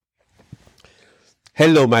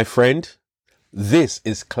Hello, my friend. This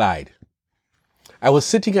is Clyde. I was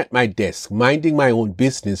sitting at my desk minding my own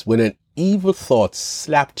business when an evil thought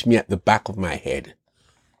slapped me at the back of my head.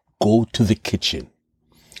 Go to the kitchen.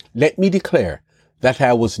 Let me declare that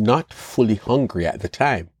I was not fully hungry at the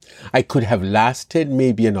time. I could have lasted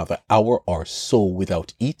maybe another hour or so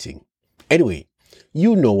without eating. Anyway,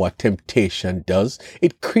 you know what temptation does.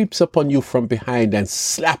 It creeps upon you from behind and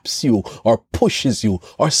slaps you or pushes you,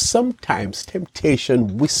 or sometimes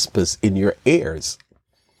temptation whispers in your ears.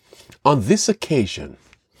 On this occasion,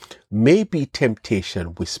 maybe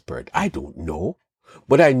temptation whispered, I don't know,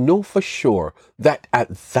 but I know for sure that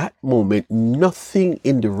at that moment, nothing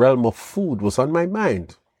in the realm of food was on my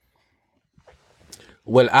mind.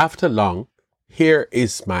 Well, after long, here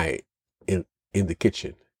is my in the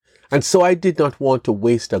kitchen. And so I did not want to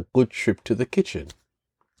waste a good trip to the kitchen.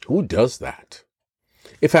 Who does that?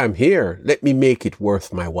 If I'm here, let me make it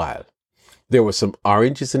worth my while. There were some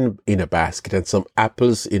oranges in a basket and some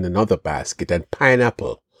apples in another basket and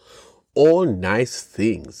pineapple. All nice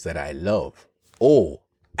things that I love. Oh,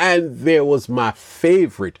 and there was my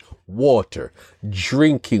favorite water,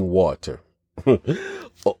 drinking water.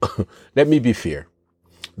 Oh, let me be fair.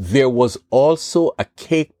 There was also a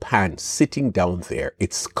cake pan sitting down there,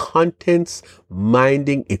 its contents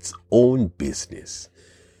minding its own business.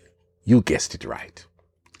 You guessed it right.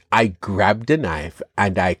 I grabbed a knife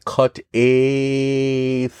and I cut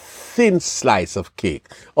a thin slice of cake.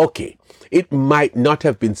 Okay, it might not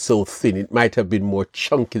have been so thin. It might have been more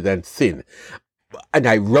chunky than thin. And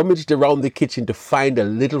I rummaged around the kitchen to find a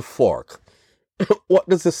little fork. What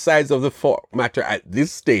does the size of the fork matter at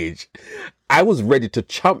this stage? I was ready to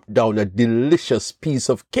chomp down a delicious piece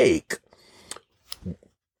of cake.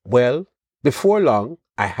 Well, before long,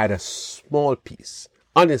 I had a small piece.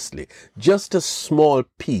 Honestly, just a small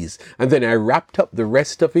piece. And then I wrapped up the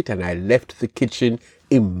rest of it and I left the kitchen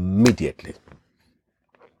immediately.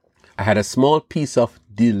 I had a small piece of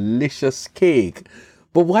delicious cake.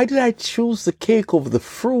 But why did I choose the cake over the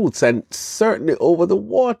fruits and certainly over the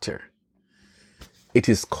water? It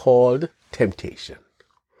is called temptation.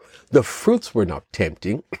 The fruits were not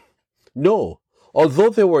tempting. No, although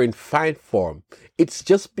they were in fine form, it's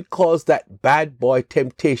just because that bad boy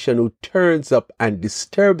temptation who turns up and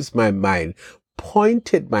disturbs my mind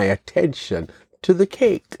pointed my attention to the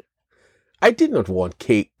cake. I did not want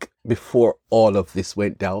cake before all of this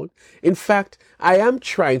went down. In fact, I am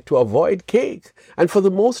trying to avoid cake, and for the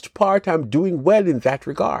most part, I'm doing well in that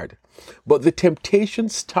regard. But the temptation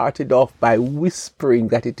started off by whispering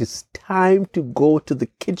that it is time to go to the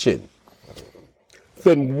kitchen.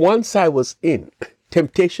 Then once I was in,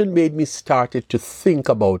 temptation made me started to think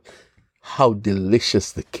about how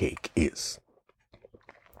delicious the cake is.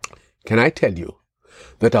 Can I tell you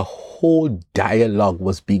that a whole dialogue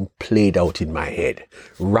was being played out in my head,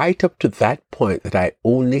 right up to that point that I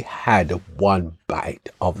only had one bite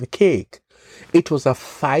of the cake. It was a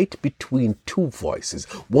fight between two voices.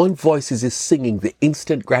 One voice is singing the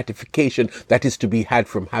instant gratification that is to be had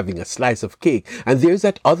from having a slice of cake. And there's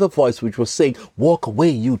that other voice which was saying, walk away,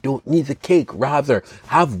 you don't need the cake. Rather,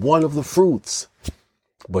 have one of the fruits.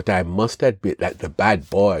 But I must admit that the bad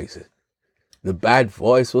voice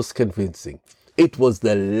was convincing. It was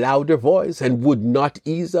the louder voice and would not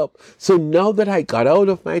ease up. So now that I got out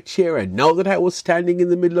of my chair and now that I was standing in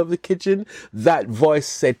the middle of the kitchen, that voice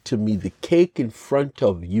said to me, the cake in front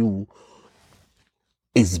of you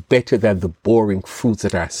is better than the boring fruits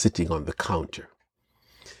that are sitting on the counter.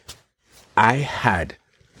 I had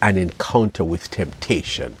an encounter with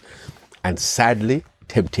temptation, and sadly,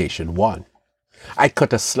 temptation won. I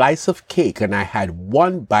cut a slice of cake and I had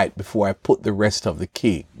one bite before I put the rest of the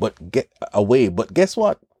cake away. But guess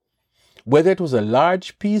what? Whether it was a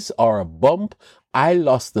large piece or a bump, I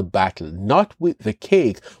lost the battle, not with the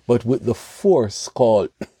cake, but with the force called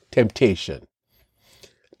temptation.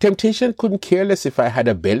 Temptation couldn't care less if I had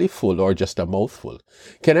a belly full or just a mouthful.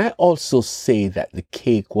 Can I also say that the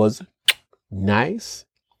cake was nice?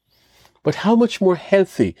 But how much more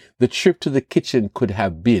healthy the trip to the kitchen could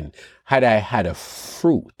have been had I had a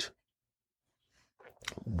fruit.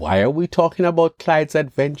 Why are we talking about Clyde's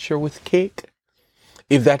adventure with cake?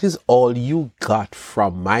 If that is all you got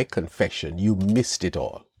from my confession, you missed it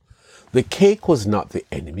all. The cake was not the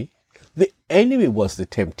enemy. The enemy was the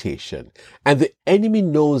temptation, and the enemy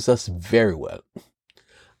knows us very well.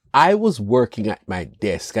 I was working at my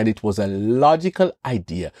desk and it was a logical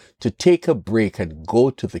idea to take a break and go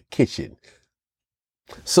to the kitchen.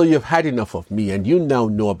 So you've had enough of me and you now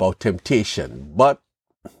know about temptation, but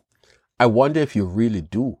I wonder if you really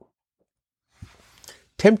do.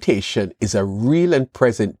 Temptation is a real and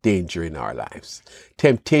present danger in our lives.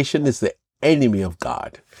 Temptation is the enemy of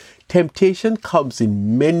God. Temptation comes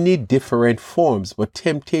in many different forms, but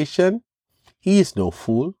temptation, he is no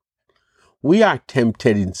fool. We are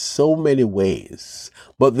tempted in so many ways,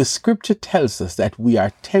 but the scripture tells us that we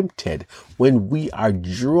are tempted when we are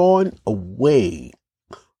drawn away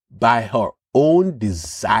by our own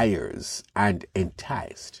desires and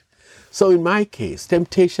enticed. So in my case,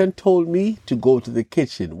 temptation told me to go to the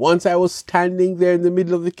kitchen. Once I was standing there in the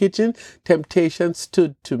middle of the kitchen, temptation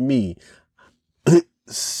spoke to me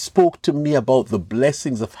about the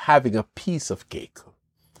blessings of having a piece of cake.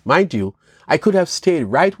 Mind you, I could have stayed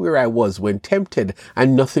right where I was when tempted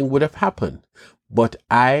and nothing would have happened. But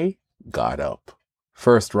I got up.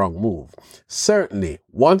 First wrong move. Certainly,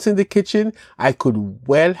 once in the kitchen, I could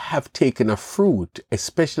well have taken a fruit,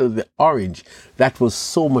 especially the orange, that was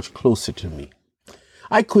so much closer to me.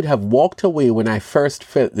 I could have walked away when I first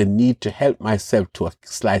felt the need to help myself to a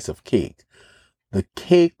slice of cake. The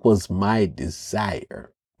cake was my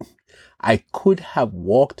desire. I could have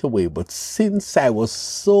walked away, but since I was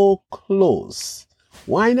so close,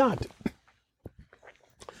 why not?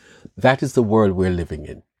 That is the world we're living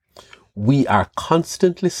in. We are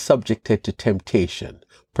constantly subjected to temptation,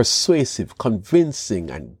 persuasive,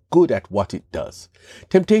 convincing, and good at what it does.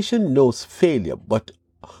 Temptation knows failure, but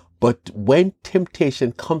when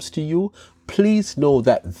temptation comes to you, please know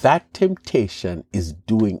that temptation is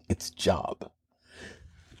doing its job.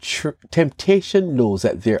 Temptation knows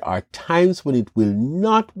that there are times when it will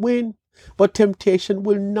not win, but temptation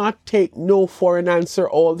will not take no for an answer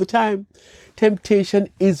all the time. Temptation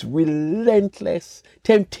is relentless.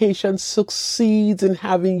 Temptation succeeds in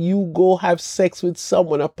having you go have sex with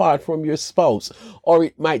someone apart from your spouse, or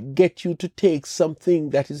it might get you to take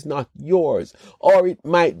something that is not yours, or it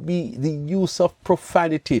might be the use of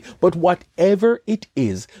profanity. But whatever it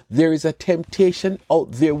is, there is a temptation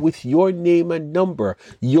out there with your name and number,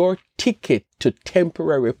 your ticket to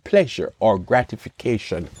temporary pleasure or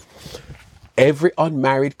gratification. Every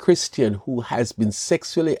unmarried Christian who has been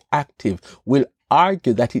sexually active will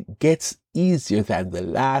argue that it gets easier than the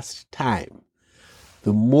last time.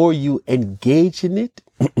 The more you engage in it,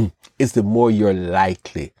 is the more you're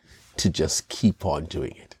likely to just keep on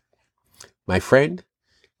doing it. My friend,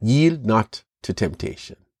 yield not to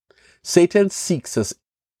temptation. Satan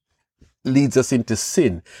leads us into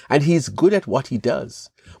sin, and he's good at what he does.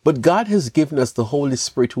 But God has given us the Holy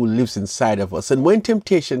Spirit who lives inside of us. And when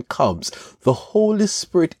temptation comes, the Holy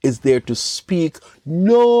Spirit is there to speak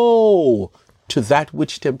no to that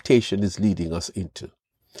which temptation is leading us into.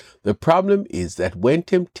 The problem is that when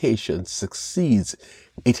temptation succeeds,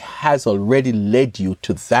 it has already led you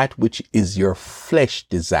to that which is your flesh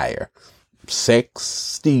desire. Sex,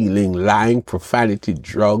 stealing, lying, profanity,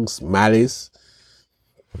 drugs, malice.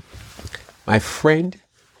 My friend,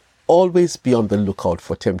 always be on the lookout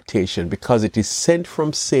for temptation, because it is sent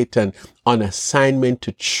from Satan on assignment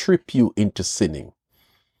to trip you into sinning.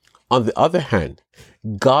 On the other hand,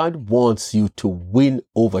 God wants you to win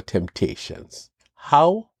over temptations.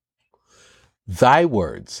 How? Thy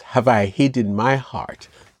words have I hid in my heart,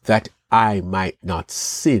 that I might not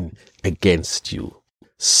sin against you.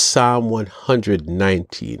 Psalm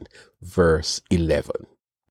 119, verse 11.